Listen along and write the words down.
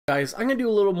Guys, I'm gonna do a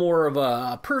little more of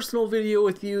a personal video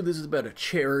with you. This is about a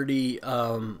charity.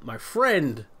 My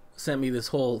friend sent me this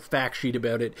whole fact sheet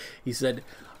about it. He said,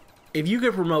 if you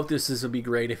could promote this, this would be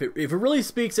great. If it really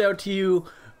speaks out to you,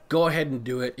 go ahead and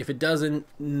do it. If it doesn't,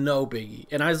 no biggie.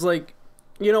 And I was like,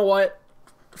 you know what?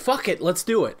 Fuck it, let's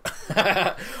do it.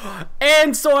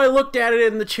 And so I looked at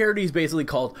it, and the charity is basically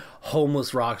called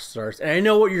Homeless Rockstars. And I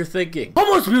know what you're thinking.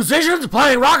 Homeless musicians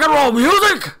playing rock and roll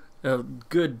music?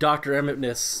 Good Dr.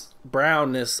 Emmett-ness,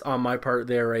 Brownness on my part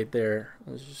there, right there.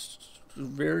 It was just a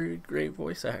very great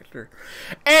voice actor.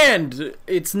 And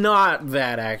it's not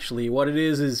that, actually. What it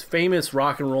is famous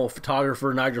rock and roll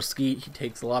photographer Nigel Skeet. He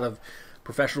takes a lot of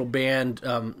professional band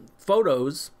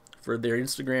photos for their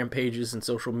Instagram pages and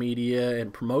social media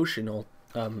and promotional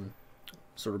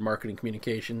sort of marketing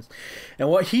communications. And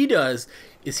what he does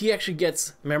is he actually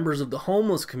gets members of the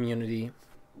homeless community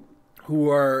who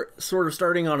are sort of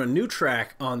starting on a new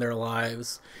track on their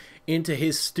lives into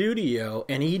his studio,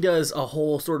 and he does a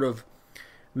whole sort of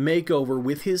makeover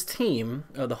with his team,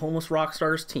 the Homeless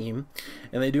Rockstars team,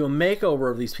 and they do a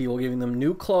makeover of these people, giving them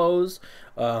new clothes,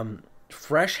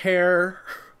 fresh hair,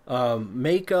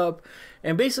 makeup,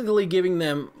 and basically giving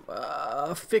them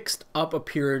a fixed up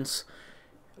appearance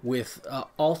with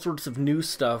all sorts of new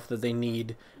stuff that they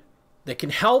need that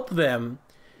can help them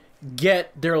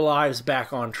get their lives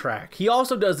back on track. He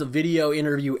also does a video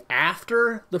interview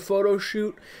after the photo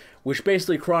shoot, which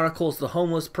basically chronicles the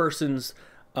homeless person's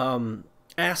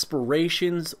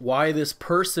aspirations, why this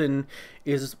person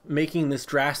is making this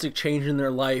drastic change in their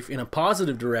life in a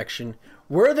positive direction,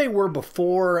 where they were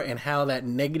before and how that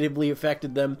negatively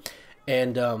affected them,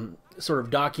 and sort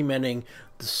of documenting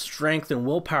the strength and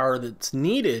willpower that's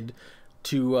needed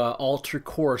to alter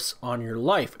course on your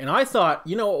life. And I thought,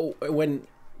 you know, when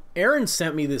Aaron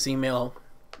sent me this email,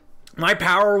 my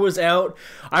power was out.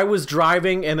 I was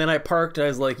driving, and then I parked. I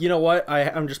was like, you know what?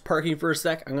 I'm just parking for a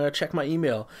sec. I'm going to check my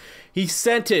email. He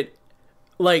sent it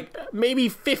like maybe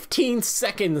 15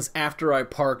 seconds after I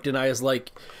parked, and I was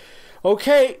like,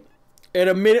 okay. And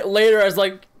a minute later, I was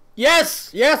like,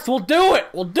 yes, we'll do it.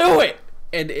 We'll do it.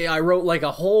 And I wrote like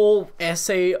a whole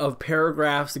essay of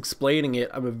paragraphs explaining it.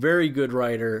 I'm a very good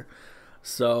writer.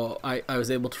 So I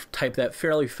was able to type that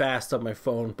fairly fast on my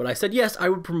phone. But I said, yes, I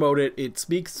would promote it. It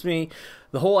speaks to me.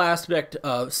 The whole aspect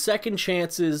of second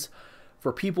chances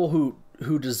for people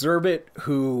who deserve it,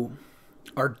 who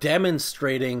are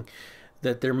demonstrating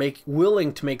that they're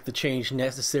willing to make the change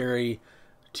necessary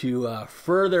to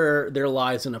further their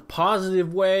lives in a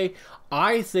positive way.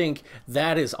 I think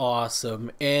that is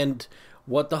awesome. And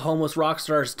what the Homeless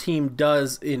Rockstars team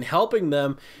does in helping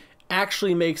them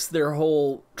actually makes their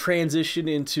whole transition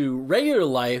into regular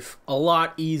life a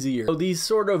lot easier. So these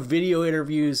sort of video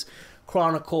interviews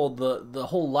chronicle the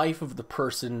whole life of the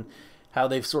person, how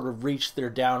they've sort of reached their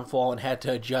downfall and had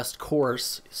to adjust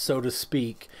course, so to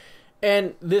speak.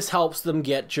 And this helps them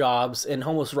get jobs, and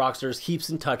Homeless Rockstars keeps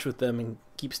in touch with them and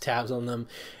keeps tabs on them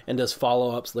and does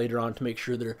follow-ups later on to make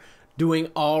sure they're doing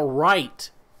all right.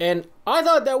 And I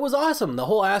thought that was awesome. The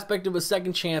whole aspect of a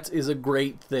second chance is a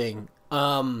great thing.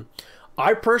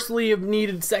 I personally have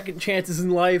needed second chances in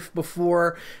life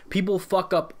before. People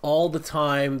fuck up all the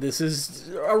time. This is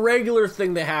a regular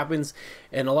thing that happens,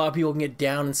 and a lot of people can get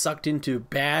down and sucked into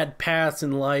bad paths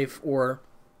in life, or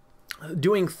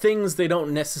doing things they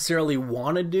don't necessarily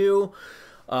want to do,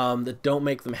 that don't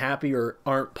make them happy or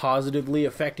aren't positively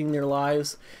affecting their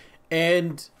lives.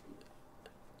 And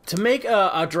to make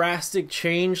a drastic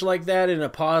change like that in a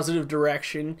positive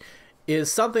direction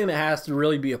is something that has to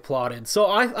really be applauded. So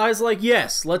I was like,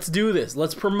 yes, let's do this.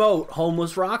 Let's promote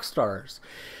Homeless Rockstars.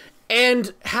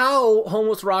 And how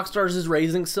Homeless Rockstars is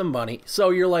raising some money.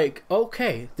 So you're like,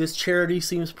 okay, this charity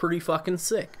seems pretty fucking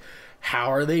sick.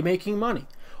 How are they making money?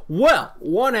 Well,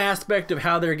 one aspect of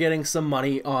how they're getting some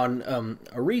money on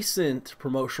a recent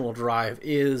promotional drive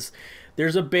is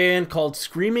there's a band called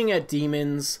Screaming at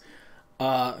Demons,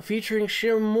 featuring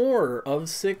Shim Moore of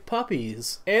Sick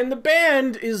Puppies. And the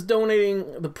band is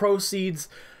donating the proceeds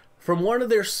from one of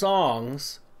their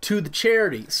songs to the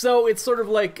charity. So it's sort of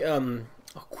like a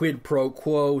quid pro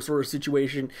quo sort of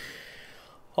situation.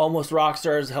 Homeless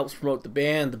Rockstars helps promote the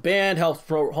band helps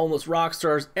promote Homeless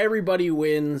Rockstars, everybody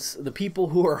wins, the people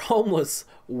who are homeless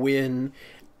win,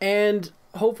 and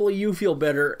hopefully you feel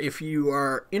better if you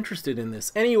are interested in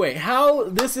this. Anyway, how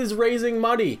this is raising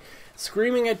money.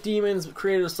 Screaming at Demons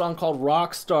created a song called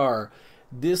Rockstar.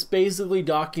 This basically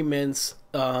documents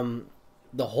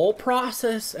the whole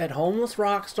process at Homeless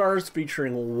Rockstars,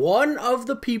 featuring one of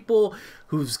the people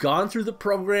who's gone through the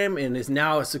program and is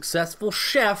now a successful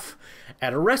chef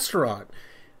at a restaurant.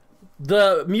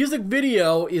 The music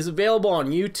video is available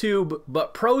on YouTube,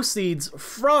 but proceeds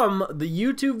from the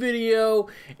YouTube video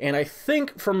and I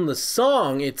think from the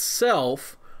song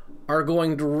itself are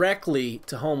going directly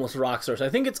to homeless rock stars. I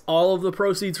think it's all of the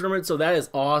proceeds from it, so that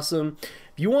is awesome.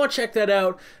 If you want to check that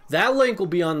out, that link will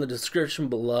be on the description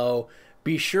below.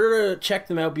 Be sure to check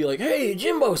them out. Be like, hey,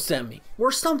 Jimbo sent me.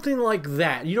 Or something like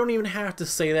that. You don't even have to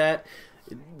say that.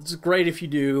 It's great if you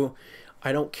do.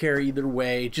 I don't care either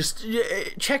way. Just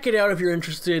check it out if you're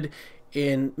interested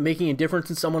in making a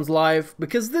difference in someone's life,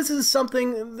 because this is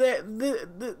something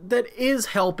that is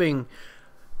helping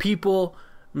people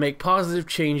make positive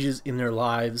changes in their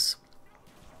lives,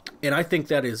 and I think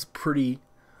that is pretty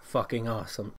fucking awesome.